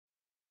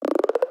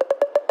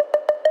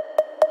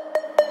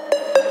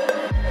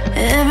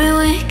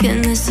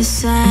making this the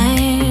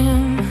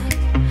same.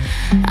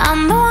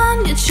 I'm the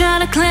one you're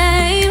trying to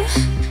claim.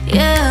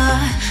 Yeah,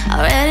 I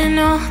already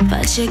know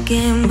about your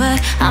game,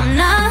 but I'm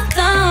not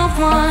the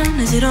one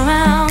to sit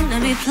around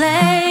and be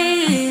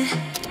played.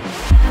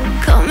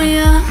 Call me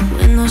up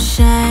with no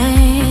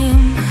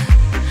shame.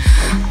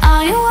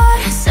 All your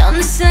words sound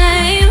the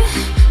same.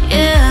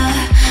 Yeah,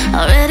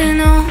 I already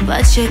know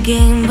about your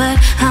game, but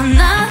I'm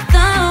not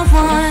the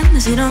one to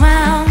sit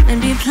around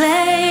and be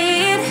played.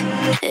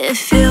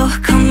 If you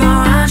come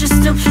around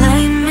just to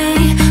play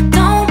me,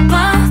 don't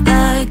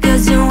bother,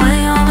 cause you're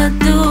way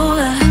overdue.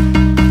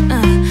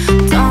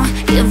 Don't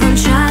even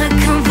try to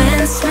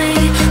convince me.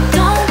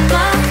 Don't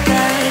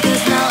bother,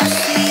 cause now I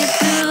see you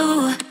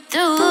through.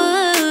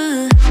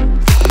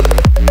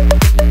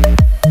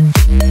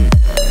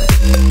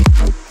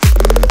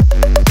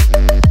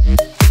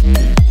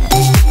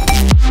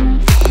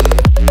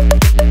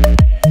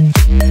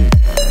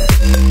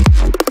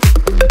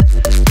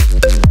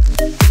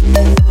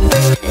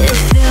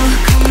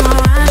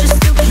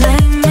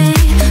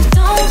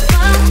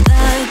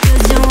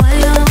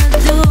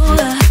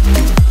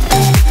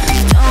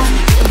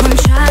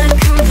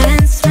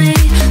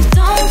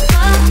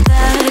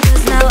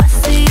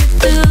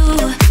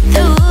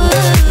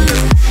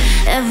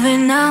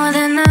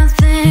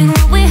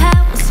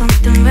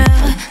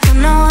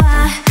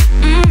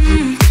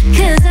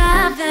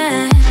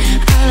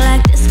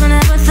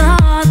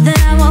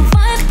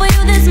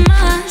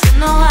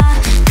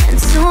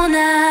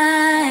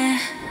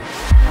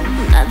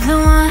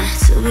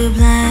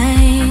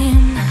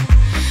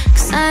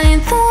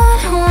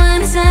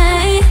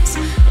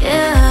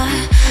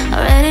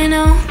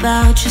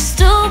 About your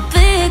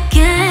stupid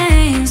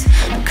games.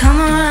 Come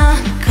around.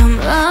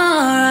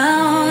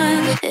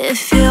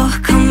 If you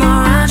come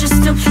around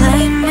just to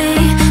play me,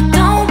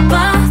 don't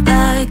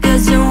bother,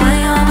 cause you're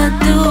way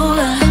overdue.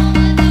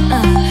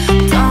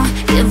 Don't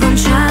even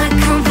try to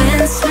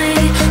convince me.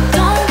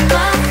 Don't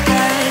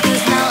bother,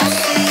 cause now I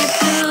see you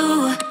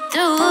through.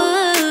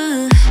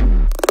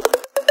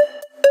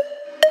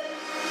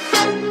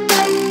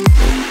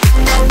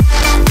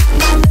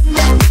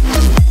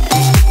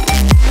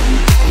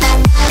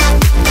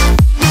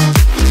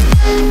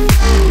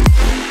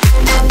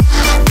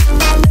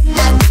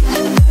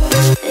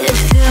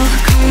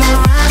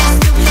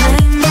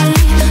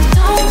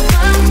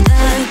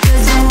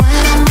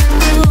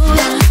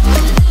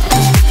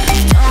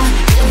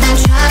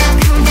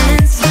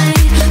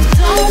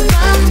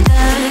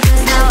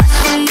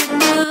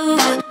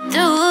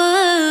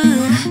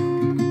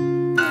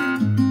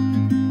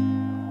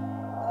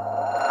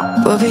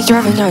 We'll be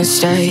driving down the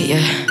state,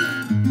 yeah,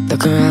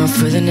 looking around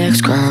for the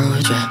next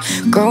crowd, yeah,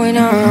 going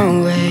our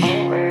own way,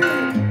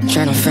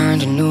 trying to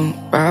find a new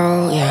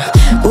route, yeah.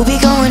 We'll be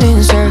going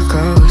in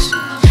circles,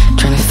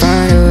 trying to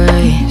find a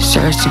way,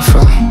 searching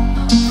for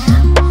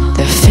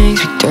the things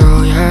we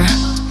do, yeah.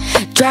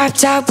 Drop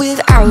top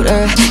without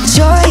a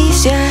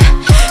choice, yeah.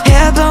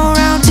 Hair blown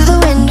round to the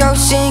window,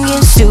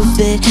 singing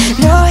stupid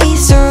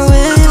noise. Or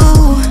with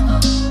you,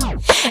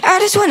 I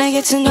just wanna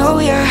get to know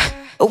ya.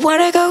 I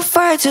wanna go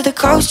far to the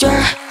coast,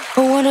 yeah.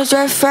 I wanna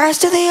drive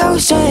fast to the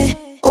ocean.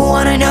 I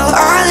wanna know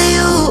all of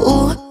you.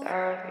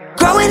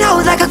 Growing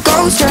old like a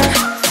ghost, yeah.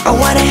 I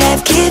wanna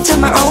have kids of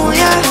my own,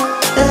 yeah.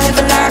 Live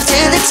a life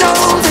till it's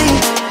over.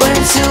 But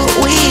until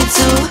we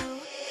do,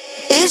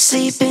 it's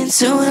sleeping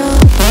sooner.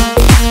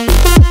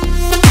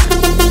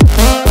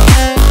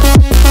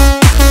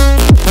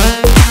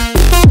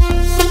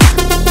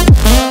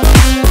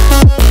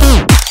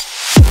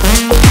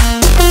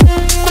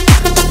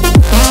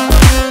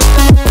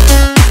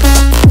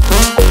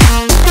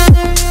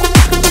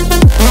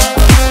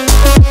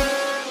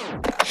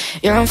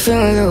 Yeah, I'm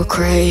feeling a little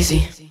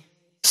crazy.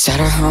 Sat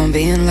at home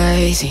being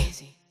lazy.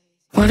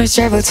 Wanna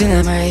travel till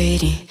I'm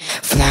 80,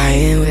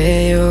 flying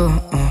with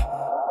you.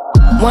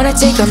 Wanna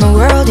take on the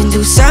world and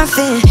do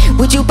something.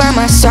 Would you by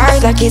my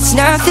side like it's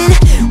nothing?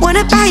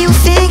 Wanna buy you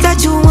things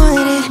that you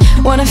wanted.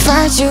 Wanna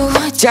find you,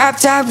 drop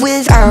top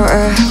without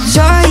a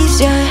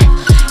choice, yeah.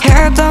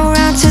 Hair blow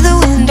round to the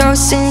window,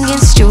 singing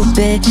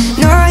stupid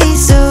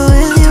noise.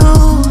 With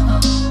you,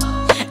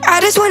 I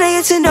just wanna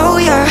get to know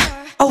ya.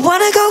 I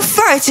wanna go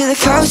far to the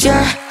coast,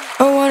 yeah.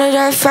 I wanna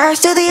dive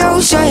fast to the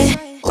ocean.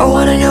 I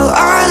wanna know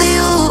all of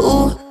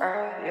you.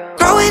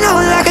 Growing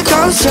old like a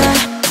ghost, yeah.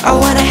 I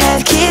wanna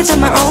have kids of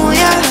my own,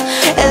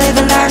 yeah. And live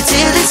a life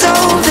till it's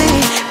over.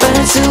 But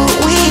until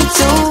we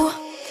do,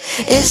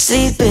 it's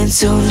sleeping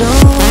too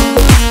long.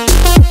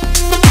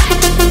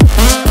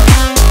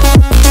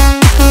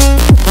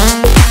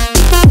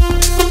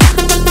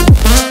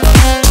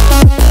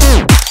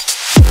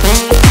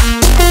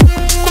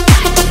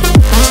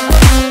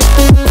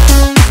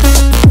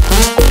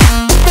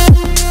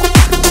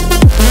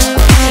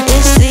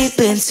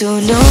 Too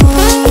long.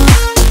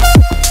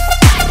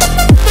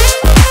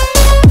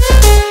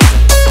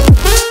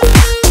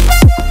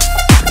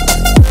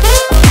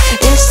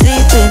 It's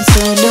sleeping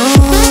too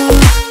long.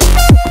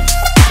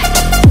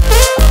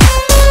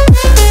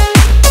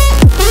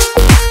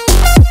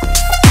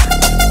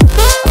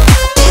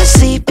 It's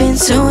sleeping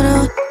too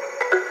long.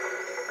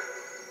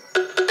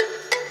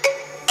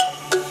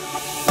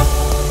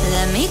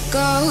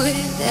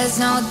 there's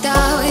no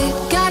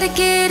doubt. Gotta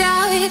get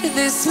out of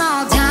this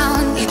small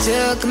town. You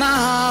took my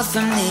heart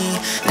from me,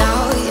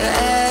 now you're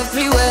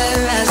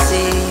everywhere I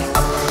see.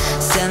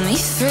 Set me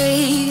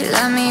free,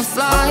 let me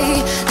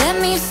fly,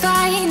 let me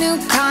find new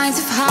kinds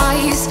of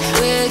highs.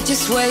 We're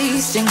just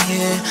wasting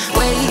here,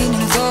 waiting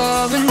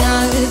for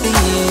another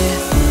year.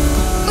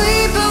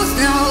 We both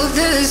know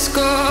the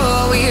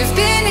score, we've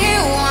been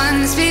here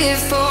once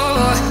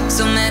before.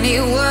 So many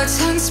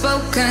words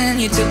unspoken,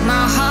 you took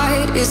my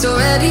heart, it's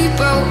already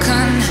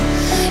broken.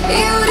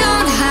 You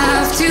don't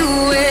have to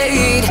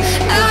wait,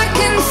 I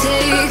can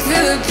take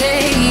the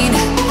pain.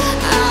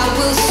 I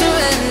will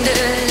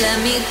surrender, let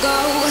me go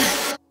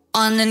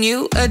on a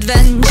new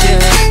adventure.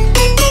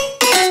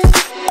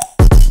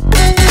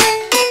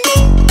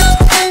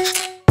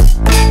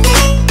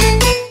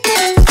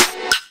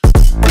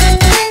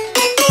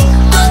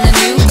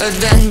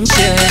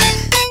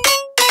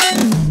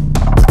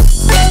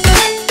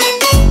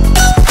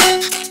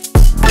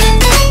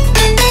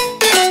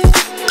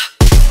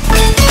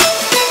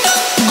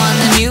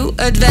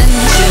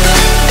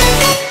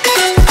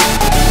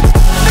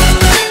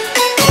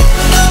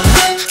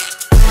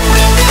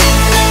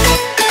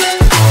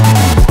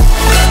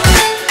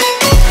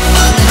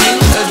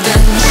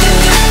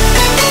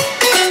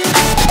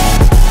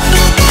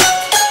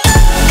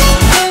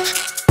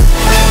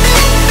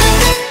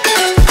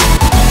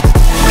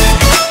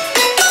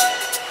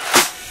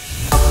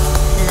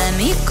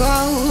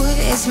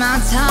 It's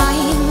my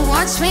time,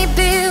 watch me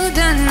build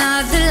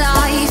another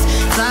life.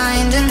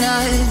 Find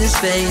another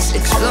space,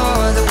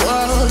 explore the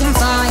world and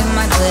find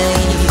my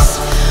place.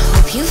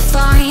 Hope you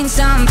find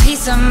some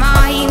peace of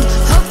mind,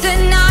 hope the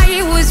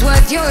night was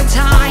worth your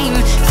time.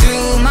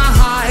 Threw my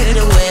heart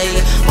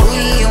away,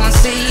 we won't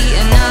see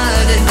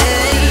another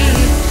day.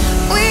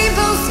 We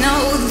both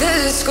know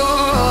the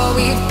score,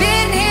 we've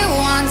been here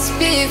once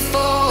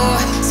before.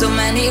 So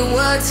many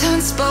words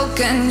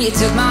unspoken, you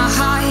took my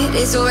heart,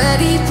 it's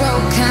already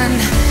broken.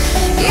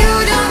 You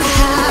don't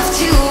have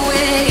to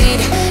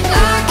wait,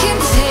 I can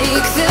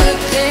take the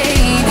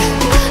pain.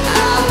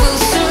 I will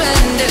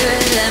surrender,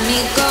 let me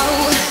go.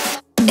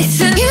 It's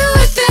a new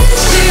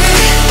adventure.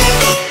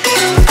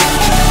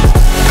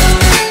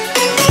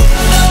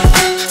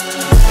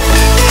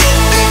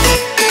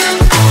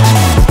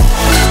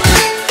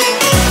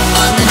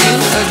 On a new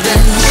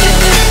adventure.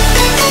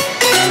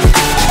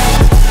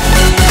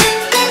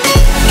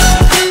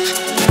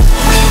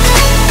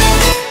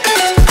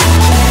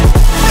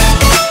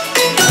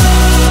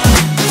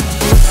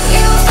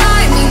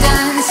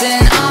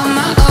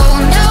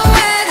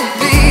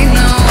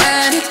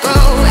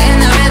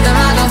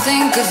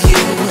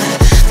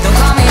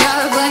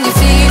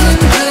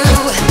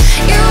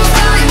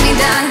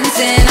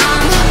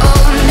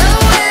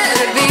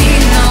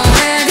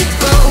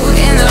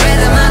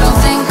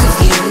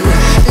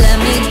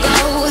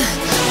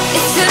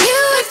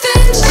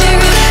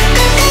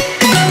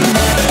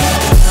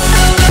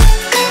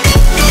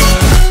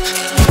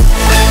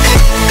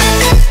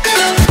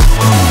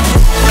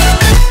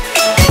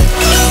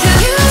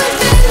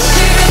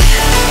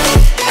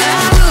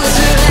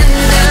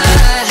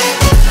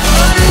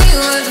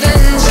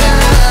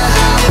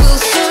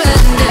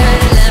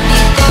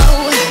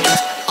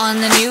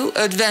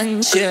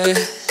 Adventure.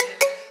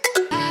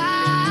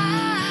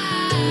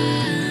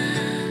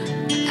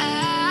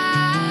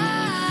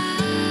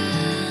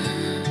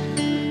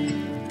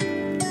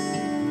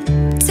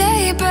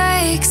 Day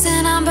breaks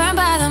and I'm burned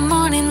by the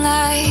morning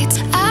light.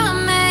 I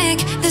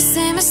make the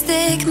same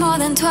mistake more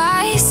than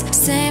twice.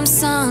 Same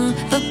song,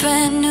 but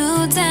brand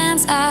new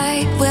dance.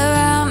 I wear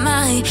out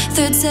my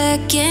third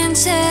second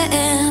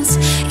chance.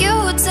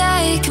 You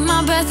take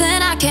my breath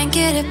and I can't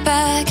get it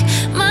back.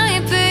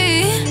 Might be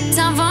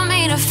time for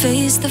me to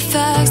face the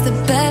facts. The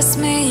best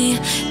me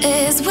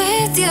is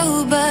with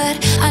you, but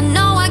I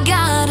know I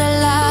got a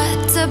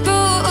lot to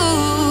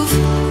prove.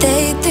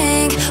 They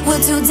think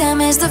we're too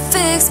damaged to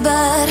fix,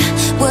 but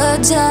we're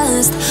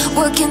just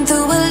working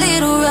through a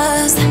little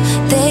rust.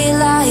 They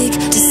like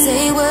to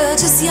say we're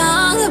just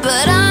young,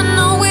 but I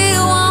know we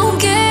won't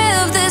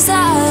give this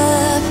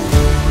up.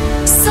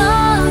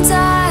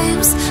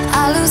 Sometimes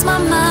I lose my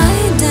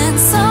mind, and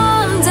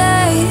some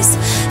days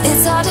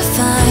it's hard to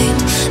find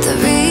the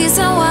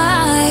reason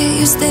why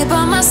you stay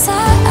by my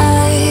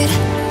side.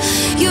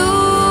 You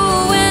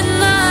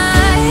and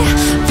I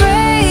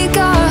break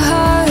our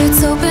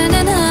hearts open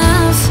in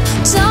half,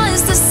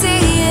 just to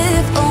see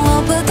if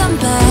we'll put them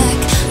back.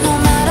 No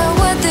matter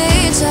what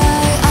they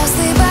try, I'll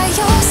stay by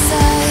your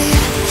side.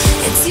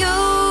 It's you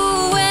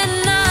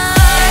and I.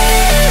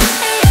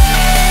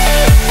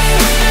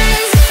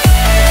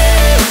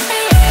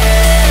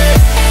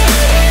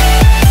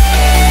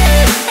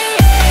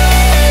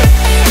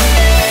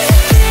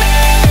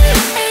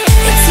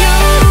 It's you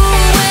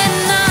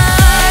and I.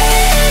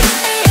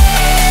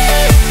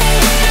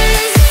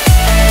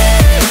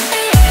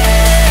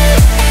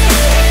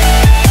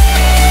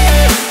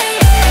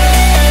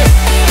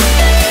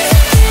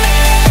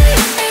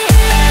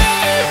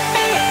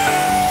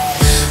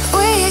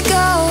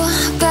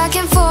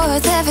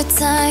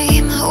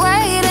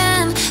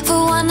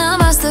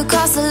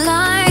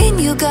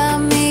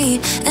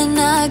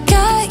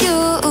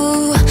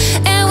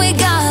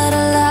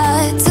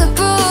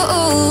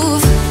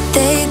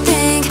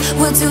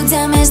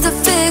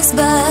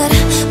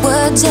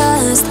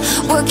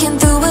 working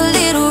through a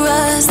little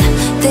rust.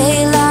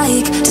 They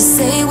like to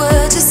say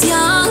we're just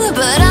young,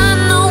 but I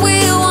know we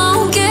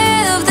won't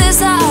give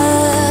this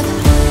up.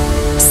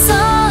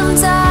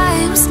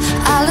 Sometimes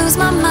I lose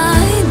my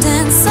mind,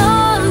 and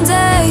some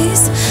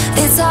days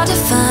it's hard to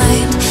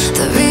find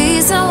the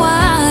reason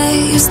why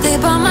you stay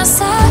by my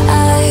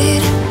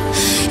side.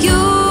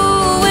 You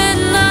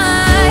and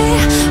I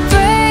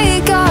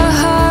break our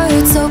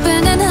hearts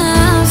open in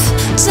half,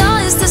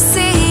 just to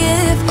see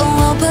if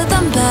we'll put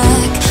them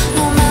back.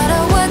 No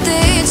matter what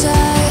they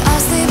try,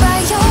 I'll stay by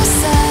your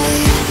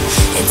side.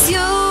 It's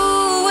you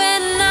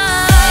and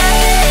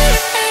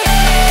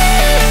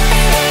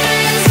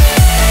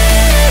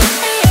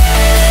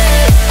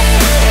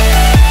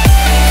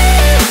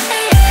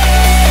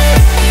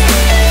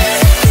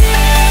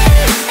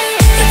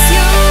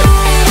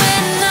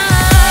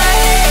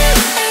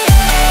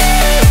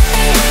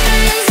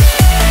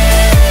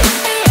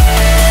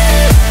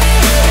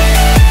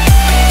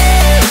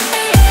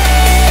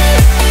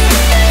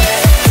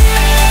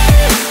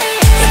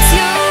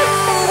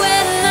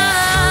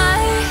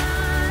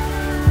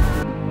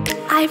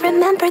I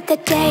remember the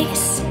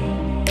days,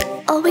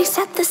 always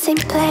at the same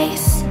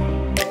place,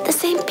 the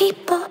same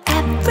people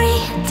every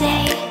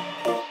day.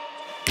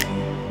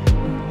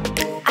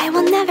 I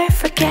will never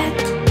forget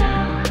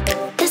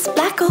this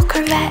black old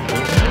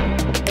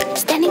Corvette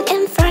standing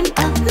in front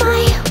of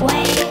my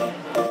way.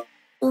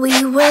 We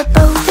were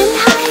both in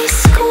high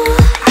school.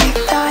 I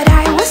thought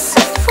I was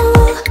a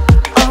fool.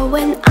 Oh,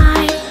 when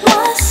I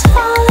was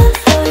falling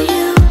for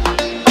you,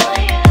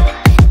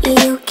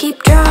 you keep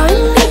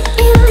drawing me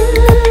in,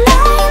 and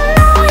I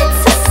know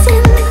it's a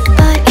sin,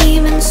 but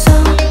even so,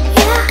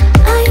 yeah,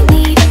 I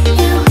need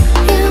you.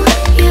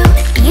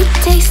 You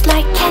taste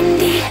like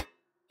candy,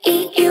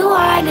 eat you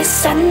on a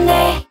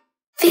Sunday.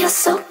 Feels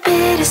so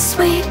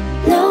bittersweet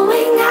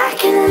knowing I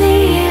can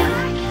leave.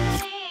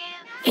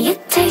 You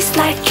taste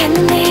like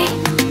candy,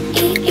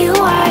 eat you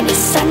on a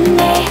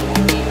Sunday.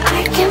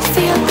 I can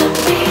feel the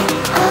beat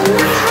on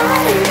my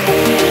heart and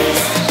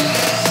beats,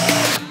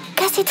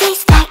 'cause you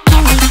taste like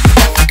candy.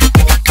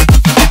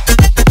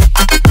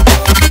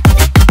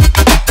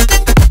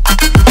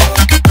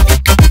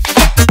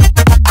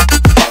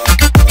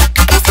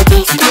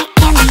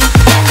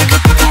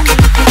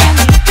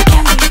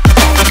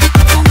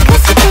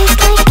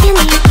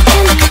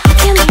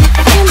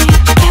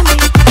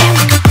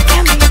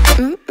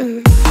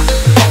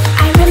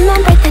 I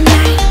remember the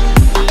night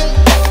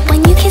when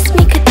you kissed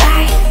me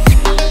goodbye,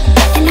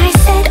 and I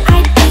said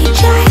I'd be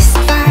just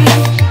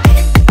fine.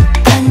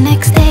 The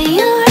next day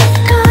you were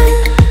gone,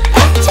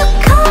 packed your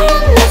car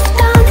and moved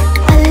on.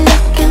 But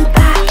looking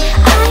back,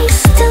 I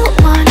still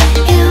want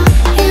you.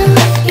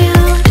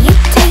 You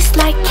taste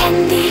like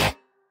candy,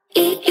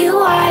 eat you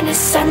on a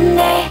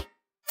Sunday.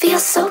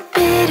 Feels so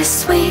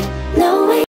bittersweet, no